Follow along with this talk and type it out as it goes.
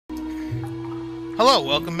Hello,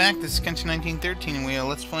 welcome back. This is Kenshin1913 and we are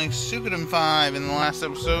Let's Play Suikoden 5. In the last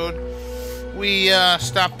episode, we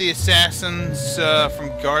stopped the assassins from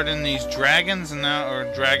guarding these dragons and now,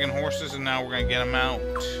 or dragon horses, and now we're gonna get them out.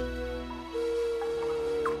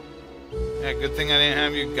 Yeah, good thing I didn't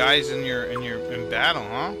have you guys in battle,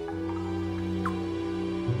 huh?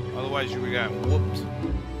 Otherwise, you would have gotten whooped.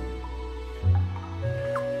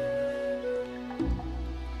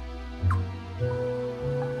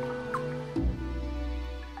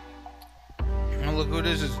 Look who it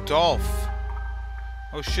is, it's Dolph.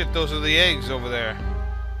 Oh shit, those are the eggs over there.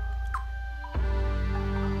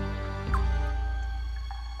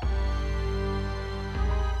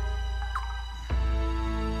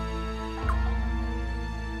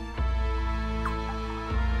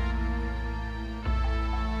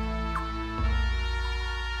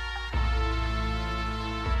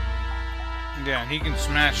 Yeah, he can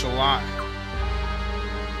smash a lot.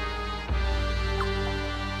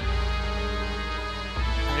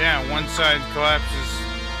 Yeah, one side collapses.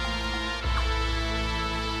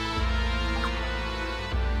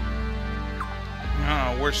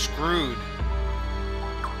 Oh, we're screwed.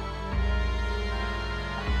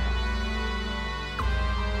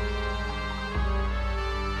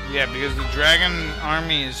 Yeah, because the dragon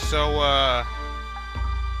army is so,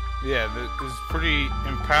 yeah, it's pretty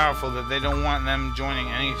powerful that they don't want them joining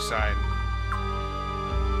any side.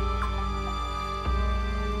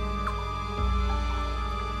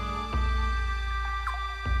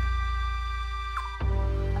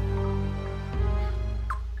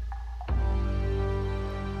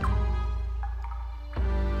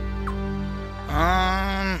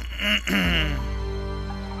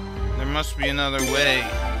 There must be another way.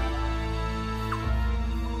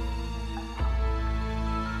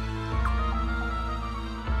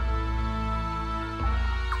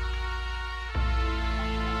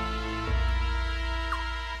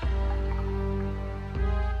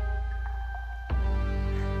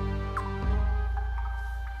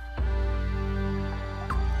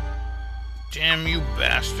 Damn you,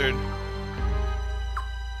 bastard.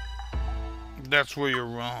 That's where you're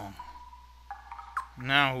wrong.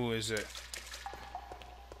 Now who is it?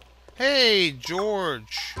 Hey,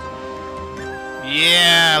 George.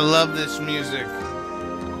 Yeah, I love this music.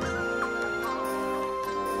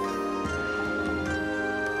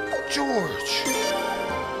 George.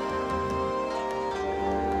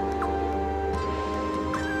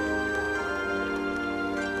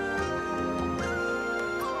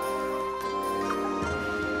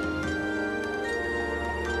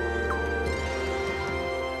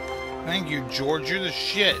 Thank you, George. You're the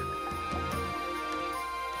shit.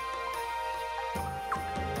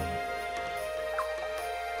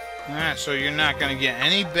 Alright, so you're not gonna get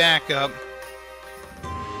any backup.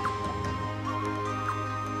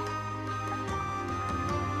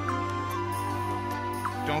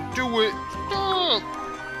 Don't do it. Stop.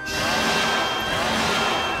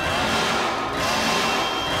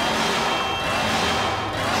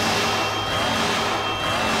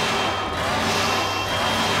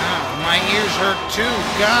 My ears hurt too,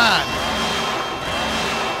 God.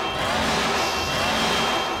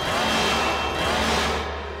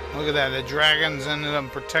 Look at that, the dragons ended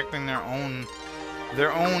up protecting their own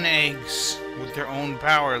eggs with their own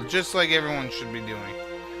power, just like everyone should be doing.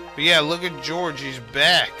 But yeah, look at George, he's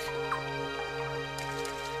back.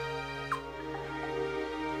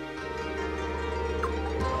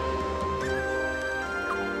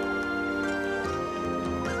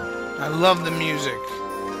 I love the music.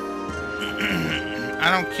 I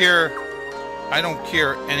don't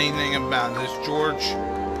care anything about this, George.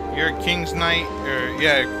 You're a King's Knight, or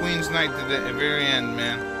yeah, a Queen's Knight to the very end,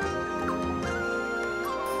 man.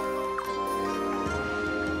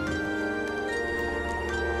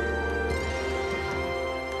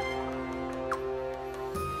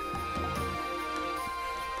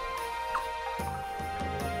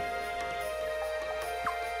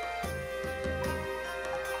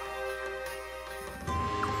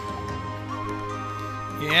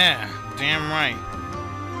 Yeah, damn right.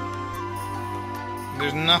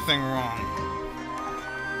 There's nothing wrong.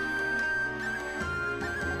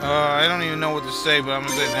 I don't even know what to say, but I'm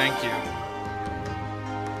gonna say thank you.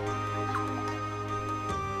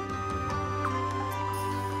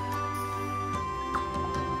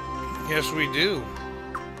 Yes, we do.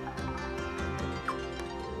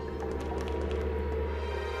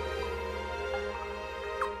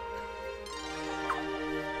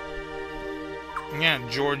 Yeah,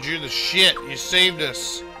 George, you're the shit. You saved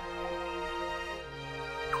us.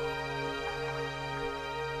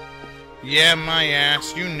 Yeah, my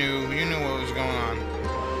ass. You knew what was going on.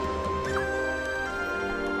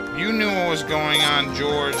 You knew what was going on,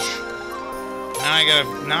 George. Now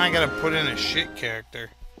I gotta put in a shit character.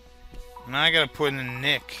 Now I gotta put in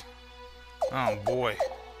Nick. Oh boy.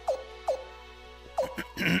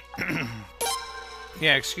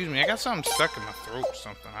 Yeah, excuse me. I got something stuck in my throat or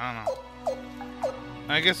something. I don't know.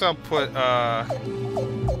 I guess I'll put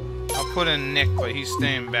in Nick, but he's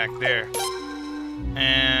staying back there.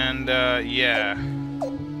 And yeah.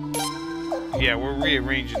 Yeah, we're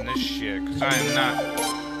rearranging this shit because I am not.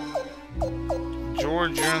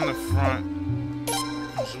 George, you're in the front.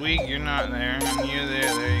 Zweig, you're not there, and you're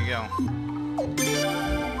there. There you go.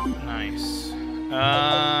 Nice.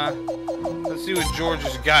 Let's see what George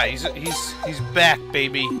has got. He's back,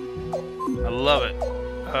 baby. I love it.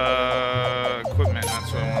 Equipment.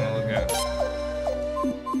 That's what I want to look at.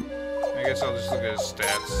 I guess I'll just look at his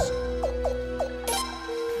stats.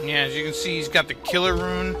 Yeah, as you can see, he's got the killer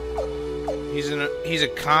rune. He's a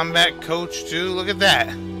combat coach too. Look at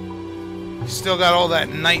that. He's still got all that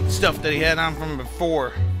knight stuff that he had on from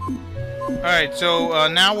before. Alright, so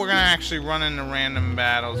now we're going to actually run into random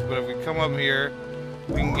battles. But if we come up here,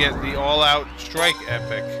 we can get the all-out strike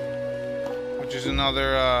epic. Which is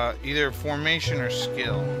another, either formation or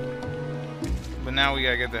skill. But now we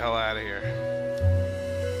got to get the hell out of here.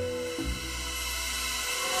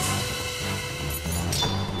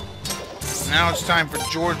 Now it's time for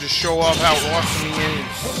George to show off how awesome he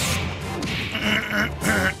is.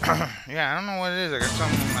 Yeah, I don't know what it is. I got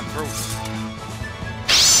something in my throat.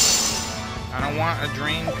 I don't want a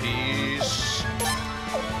drain piece.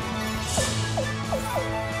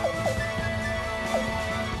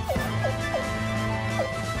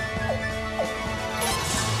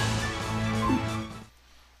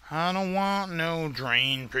 I don't want no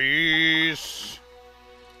drain piece.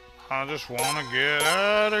 I just want to get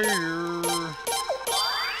out of here.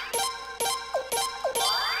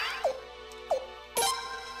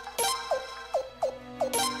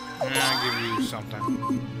 I'll give you something.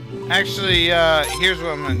 Actually, here's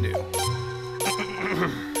what I'm going to do.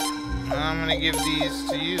 I'm going to give these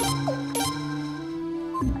to you.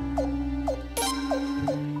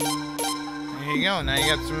 There you go. Now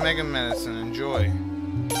you got some Mega Medicine. Enjoy.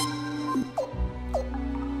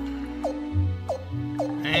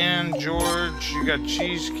 And George, you got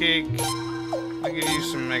cheesecake. I'll give you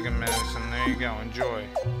some Mega Medicine. There you go. Enjoy.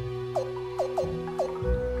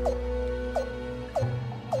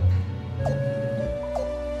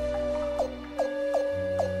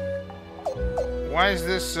 Why is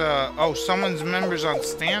this, oh, someone's members on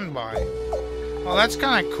standby. Oh, that's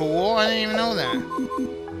kind of cool. I didn't even know that.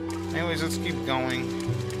 Anyways, let's keep going.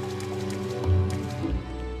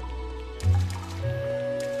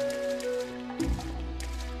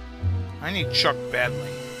 I need Chuck badly.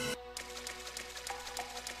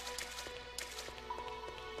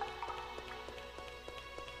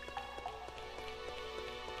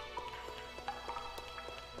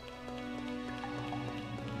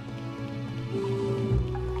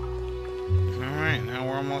 Alright, now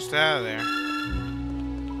we're almost out of there.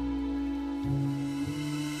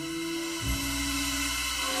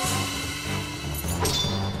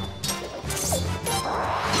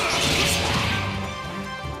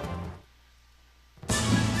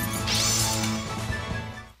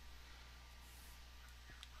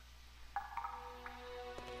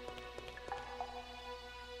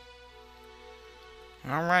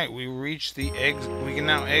 Alright, we reached the exit. We can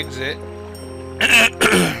now exit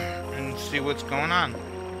and see what's going on.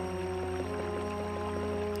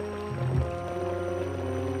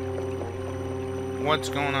 What's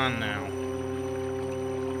going on now?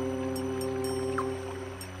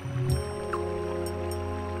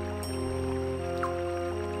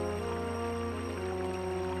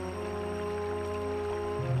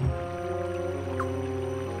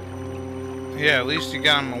 Yeah, at least you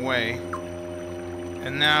got him away.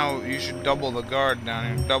 And now you should double the guard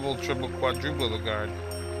down here. Double, triple, quadruple the guard.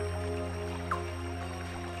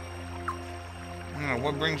 I don't know,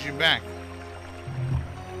 what brings you back?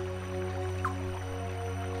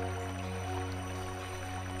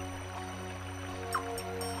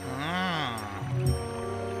 Ah.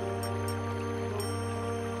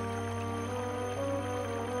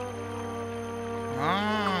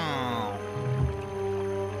 Oh.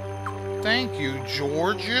 Thank you,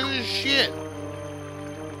 George. You're the shit.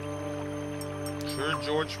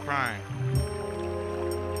 George Prime.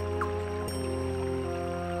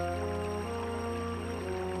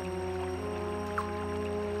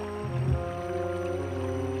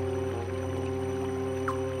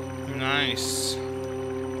 Nice.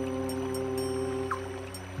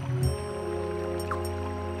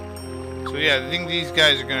 So yeah, I think these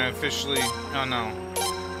guys are gonna officially. Oh no,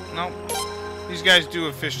 nope. These guys do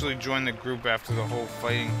officially join the group after the whole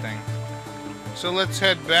fighting thing. So let's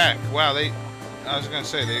head back. Wow, I was gonna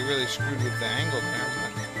say, they really screwed with the angle there.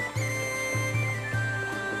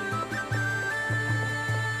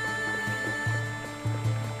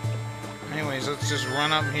 Anyways, let's just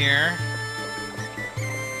run up here.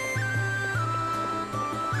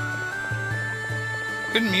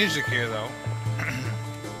 Good music here, though.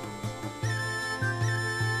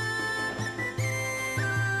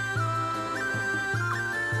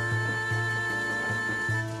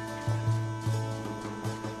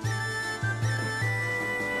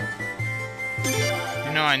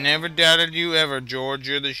 You know, I never doubted you ever, George.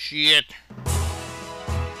 You're the shit.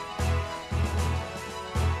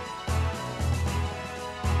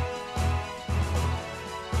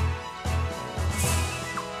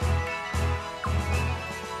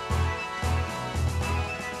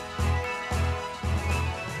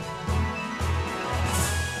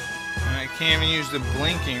 Can't even use the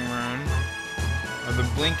blinking rune or the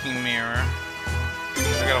blinking mirror.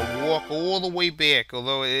 I gotta walk all the way back,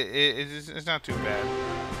 although it's not too bad.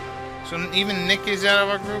 So even Nick is out of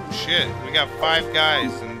our group? Shit, we got 5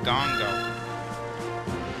 guys and Dongo.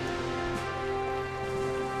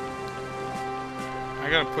 I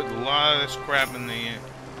gotta put a lot of this crap in the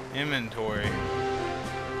inventory.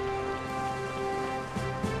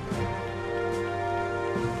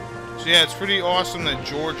 So yeah, it's pretty awesome that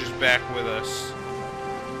George is back with us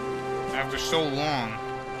after so long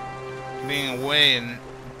being away, and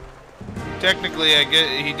technically I get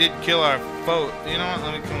he did kill our foe. You know what?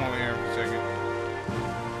 Let me come over here for a second.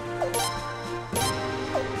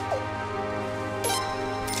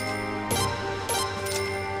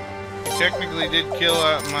 He technically did kill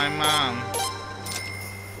my mom,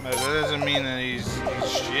 but that doesn't mean that he's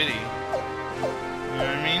shitty. You know what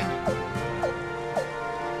I mean?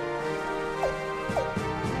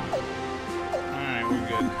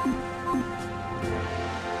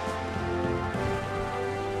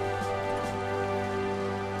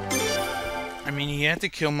 I mean, he had to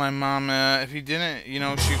kill my mom. If he didn't, you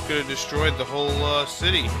know, she could have destroyed the whole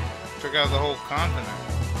city. Took out the whole continent.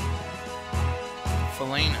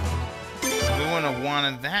 Felina. We wouldn't have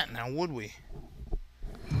wanted that now, would we?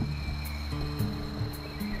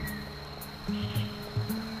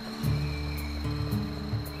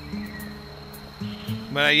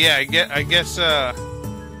 But yeah, I guess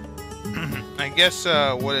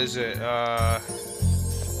what is it?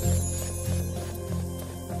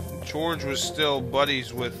 George was still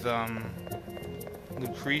buddies with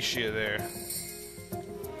Lucretia there.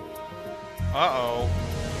 Uh-oh.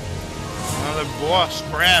 Another boss,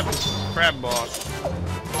 crab boss.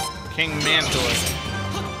 King Mantor.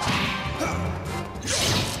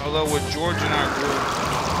 Although with George in our group,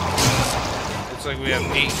 it's like we have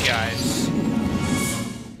 8 guys.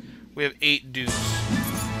 We have 8 dudes.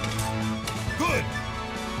 Good.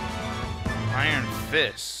 Iron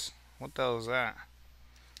Fist. What the hell is that?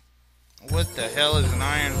 What the hell is an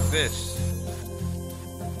Iron Fist?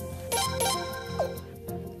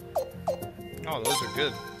 Oh, those are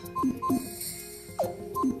good.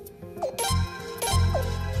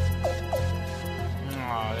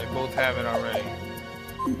 Oh, they both have it already.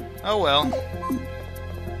 Oh well.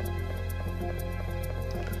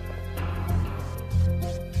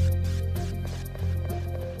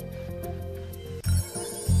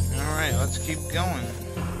 Alright, let's keep going.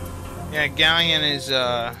 Yeah, Galleon is,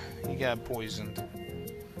 he got poisoned.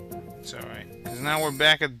 It's alright. Because now we're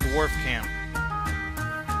back at Dwarf Camp.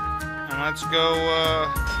 And let's go,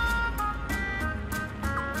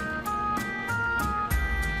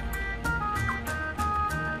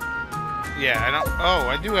 yeah,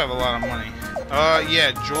 I do have a lot of money.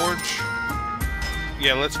 Yeah, George.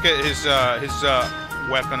 Yeah, let's get his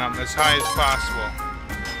weapon up as high as possible.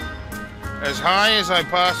 As high as I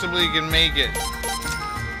possibly can make it.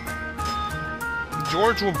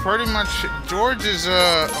 George will pretty much... George is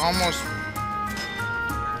almost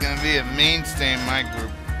gonna be a mainstay in my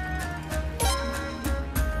group.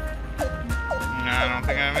 No, I don't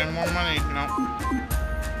think I have any more money. No.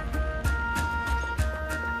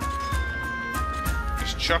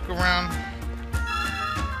 Is Chuck around?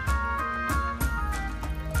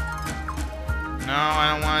 No,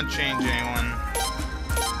 I don't want to change anyone.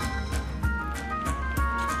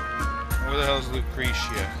 Where the hell's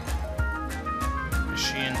Lucretia? Is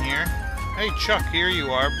she in here? Hey, Chuck, here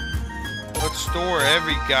you are. Let's store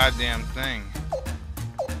every goddamn thing.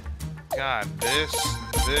 God, this,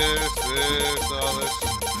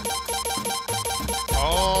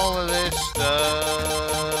 all of this stuff.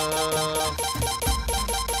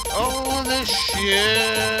 All of this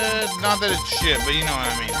shit. Not that it's shit, but you know what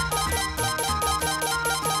I mean.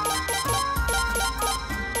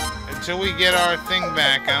 until we get our thing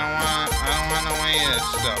back, I don't want no any of this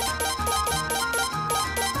stuff.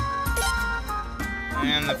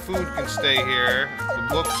 And the food can stay here. The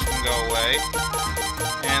books can go away.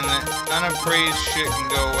 And the unappraised shit can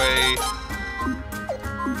go away.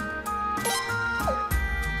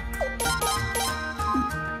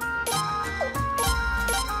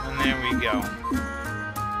 And there we go.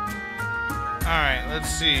 Alright, let's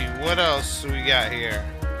see. What else we got here?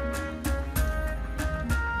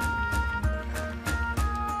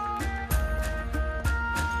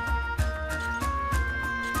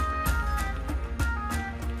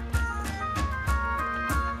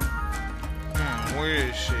 Where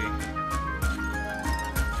is she?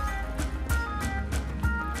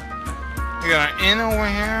 We got our inn over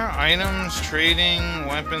here. Items, trading,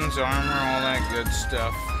 weapons, armor, all that good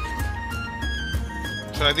stuff.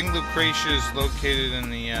 So I think Lucretia is located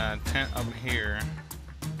in the tent up here.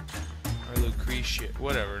 Or Lucretia,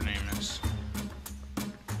 whatever her name is.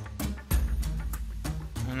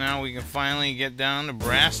 And now we can finally get down to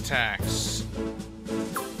brass tacks.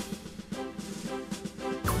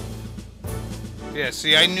 Yeah,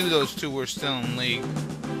 see, I knew those two were still in league.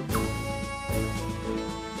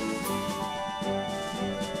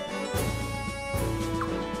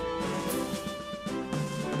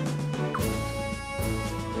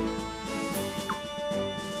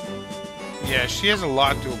 Yeah, she has a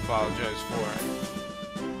lot to apologize for.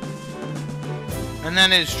 And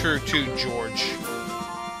that is true too, George.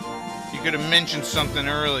 You could have mentioned something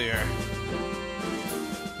earlier.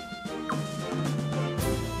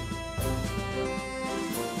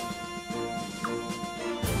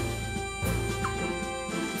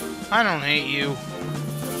 I don't hate you.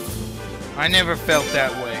 I never felt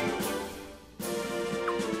that way.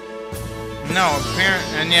 No,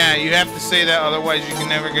 apparently, and yeah, you have to say that, otherwise you can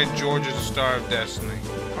never get George as a Star of Destiny.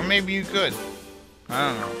 Or maybe you could.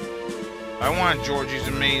 I don't know. I want George, he's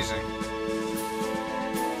amazing.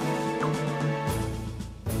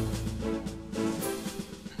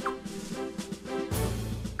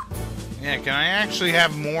 Yeah, can I actually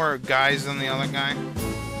have more guys than the other guy?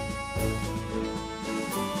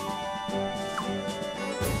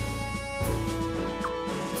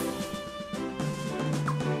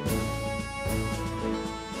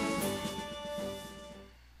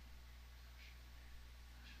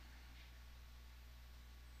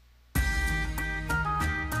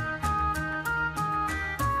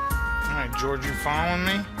 Alright, George, you following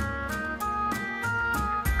me?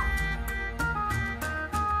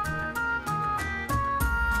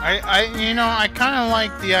 You know, I kind of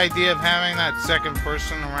like the idea of having that second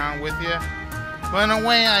person around with you. But in a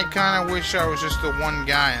way, I kind of wish I was just the one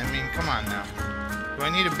guy. I mean, come on now. Do I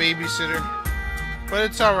need a babysitter? But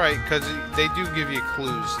it's alright, because they do give you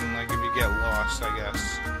clues, and like if you get lost, I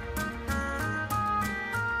guess.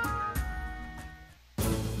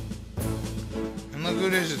 And look who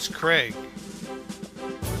it is, it's Craig.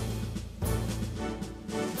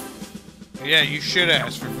 Yeah, you should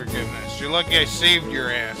ask for forgiveness. You're lucky I saved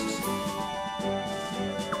your ass.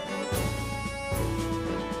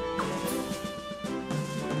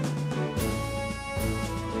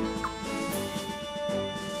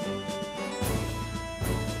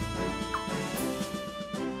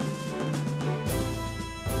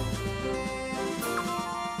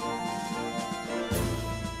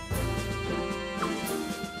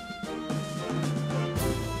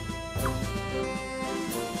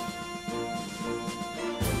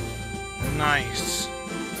 Nice.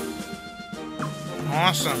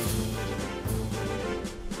 Awesome.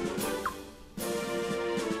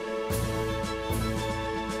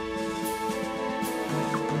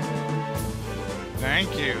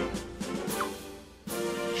 Thank you.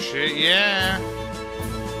 Shit, yeah.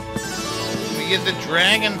 We get the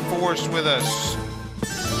Dragon Force with us.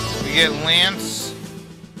 We get Lance.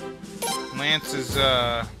 Lance is,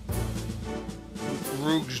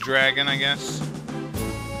 Roog's dragon, I guess.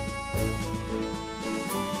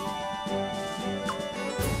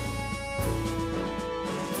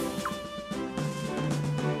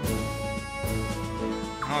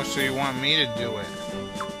 Oh, so you want me to do it?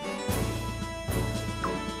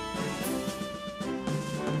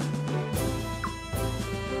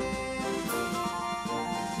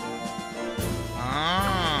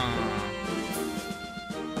 Ah.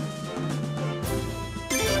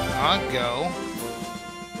 I'll go.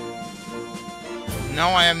 No,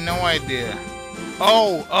 I have no idea.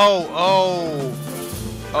 Oh,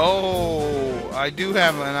 I do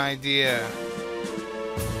have an idea.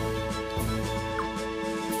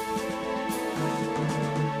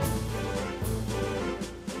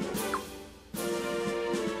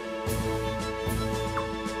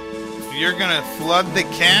 you're gonna flood the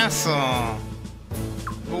castle.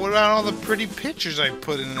 But what about all the pretty pictures I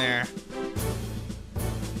put in there?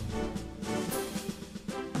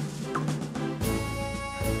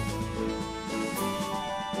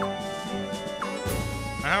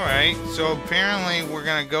 Alright, so apparently we're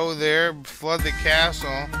gonna go there, flood the castle,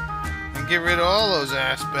 and get rid of all those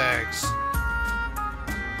ass bags.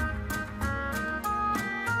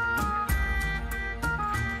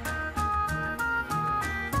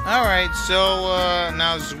 Alright, so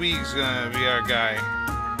now Zweig's gonna be our guy.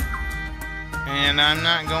 And I'm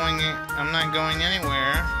not going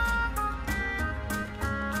anywhere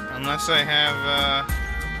unless I have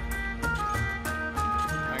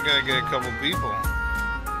I gotta get a couple people.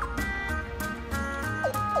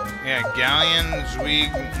 Yeah, Galleon,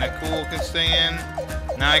 Zweig, Nakul can stay in.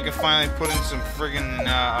 Now I can finally put in some friggin'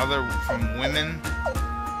 other from women.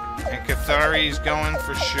 And Cathari's going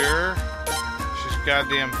for sure. She's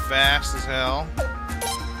goddamn fast as hell.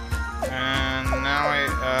 And now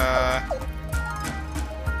yeah,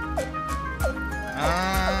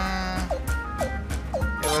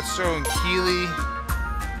 let's throw in Keely.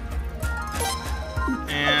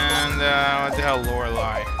 And what the hell,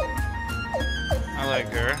 Lorelei. I like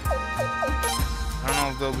her. I don't know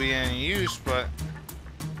if they'll be any use, but...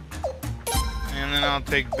 And then I'll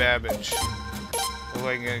take Babbage. If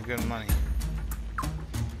I can get good money.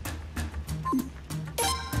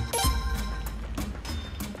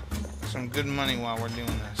 Some good money while we're doing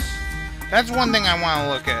this. That's one thing I want to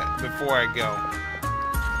look at before I go.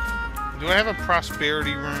 Do I have a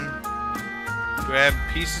prosperity rune? Do I have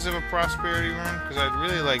pieces of a prosperity rune? Because I'd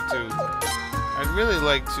really like to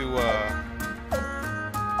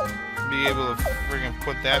be able to friggin'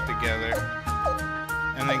 put that together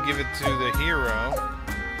and then give it to the hero.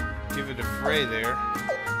 Give it to Frey there.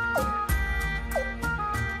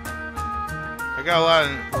 I got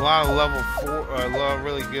a lot of level 4, a lot of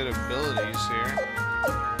really good abilities here.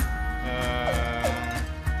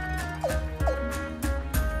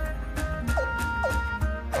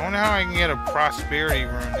 I wonder how I can get a prosperity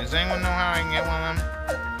rune. Does anyone know how I can get one of them?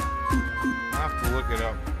 I'll have to look it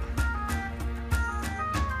up.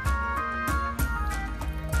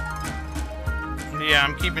 Yeah,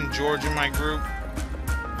 I'm keeping Georg in my group.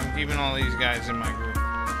 I'm keeping all these guys in my group.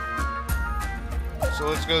 So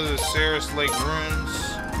let's go to the Ceres Lake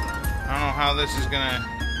Ruins. I don't know how this is gonna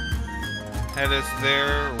head us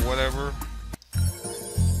there or whatever.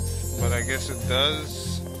 But I guess it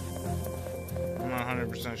does. I'm not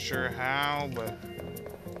 100% sure how, but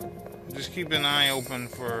just keep an eye open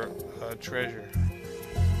for treasure.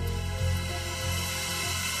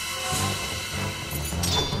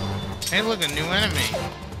 Hey, look, a new enemy.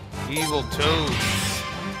 Evil Toad.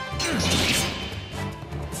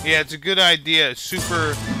 Yeah, it's a good idea.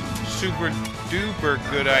 Super duper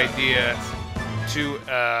good idea to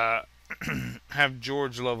have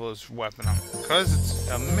Georg level his weapon up. Because it's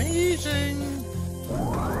amazing.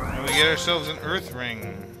 And we get ourselves an Earth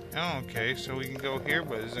Ring. Oh, okay, so we can go here,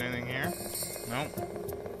 but is there anything here? Nope.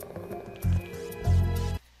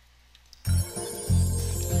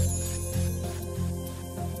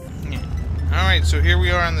 Alright, so here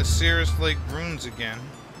we are on the Ceres Lake Ruins again.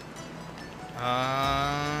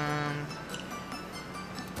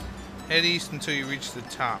 Head east until you reach the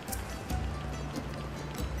top.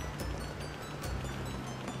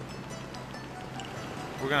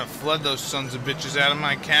 We're gonna flood those sons of bitches out of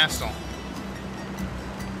my castle.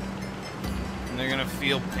 And they're gonna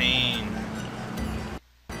feel pain.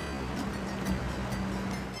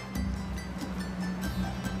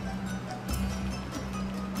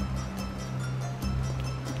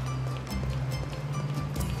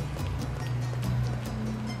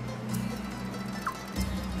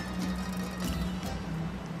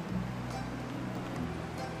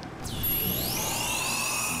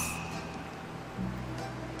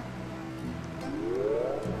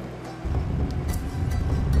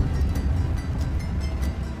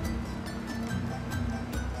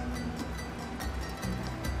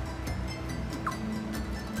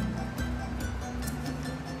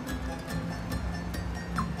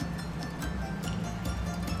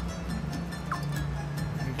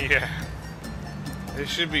 Yeah, this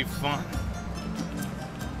should be fun.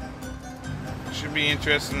 It should be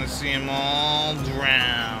interesting to see them all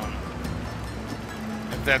drown.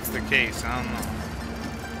 If that's the case, I don't know.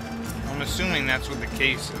 I'm assuming that's what the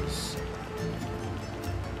case is.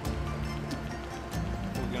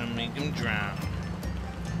 We're gonna make them drown.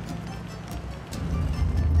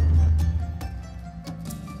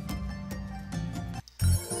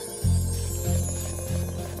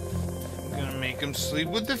 Make them sleep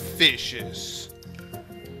with the fishes.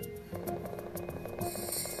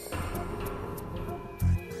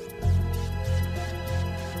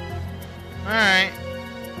 Alright.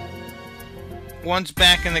 Once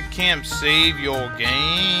back in the camp, save your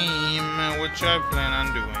game, which I plan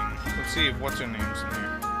on doing. Let's see if what's her name's in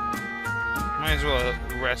there. Might as well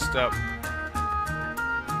rest up.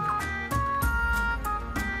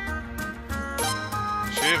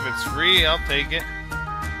 Shit, if it's free, I'll take it.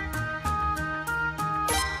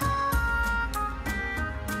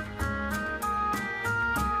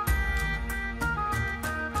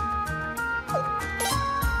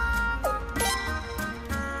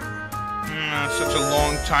 Such a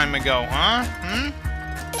long time ago, huh?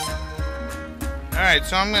 Alright,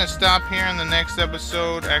 so I'm gonna stop here in the next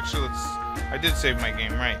episode. Actually, I did save my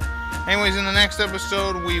game, right. Anyways, in the next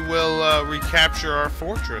episode, we will recapture our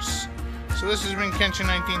fortress. So this has been Kenshin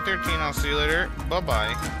 1913. I'll see you later.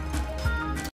 Bye-bye.